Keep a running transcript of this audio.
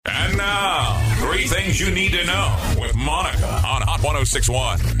Three things you need to know with Monica on Hot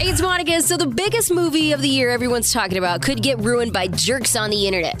 1061. Hey, it's Monica. So the biggest movie of the year everyone's talking about could get ruined by jerks on the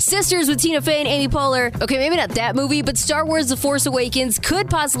internet. Sisters with Tina Fey and Amy Poehler. Okay, maybe not that movie, but Star Wars The Force Awakens could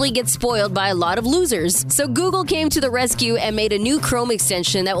possibly get spoiled by a lot of losers. So Google came to the rescue and made a new Chrome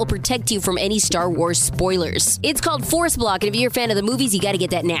extension that will protect you from any Star Wars spoilers. It's called Force Block, and if you're a fan of the movies, you gotta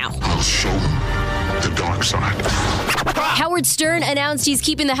get that now. I'll show them the dark side. Howard Stern announced he's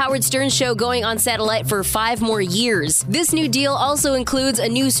keeping the Howard Stern Show going on satellite for 5 more years. This new deal also includes a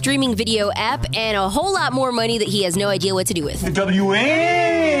new streaming video app and a whole lot more money that he has no idea what to do with. WNBC.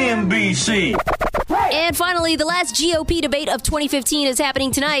 And finally, the last GOP debate of 2015 is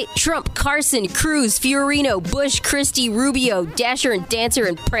happening tonight. Trump, Carson, Cruz, Fiorino, Bush, Christie, Rubio, Dasher and Dancer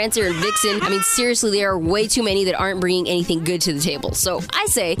and Prancer and Vixen. I mean, seriously, there are way too many that aren't bringing anything good to the table. So I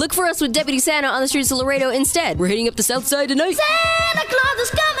say, look for us with Deputy Santa on the streets of Laredo instead. We're hitting up the south side tonight. Santa Claus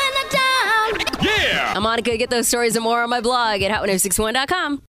is coming to town. Yeah! I'm Monica. Get those stories and more on my blog at hot1061.com.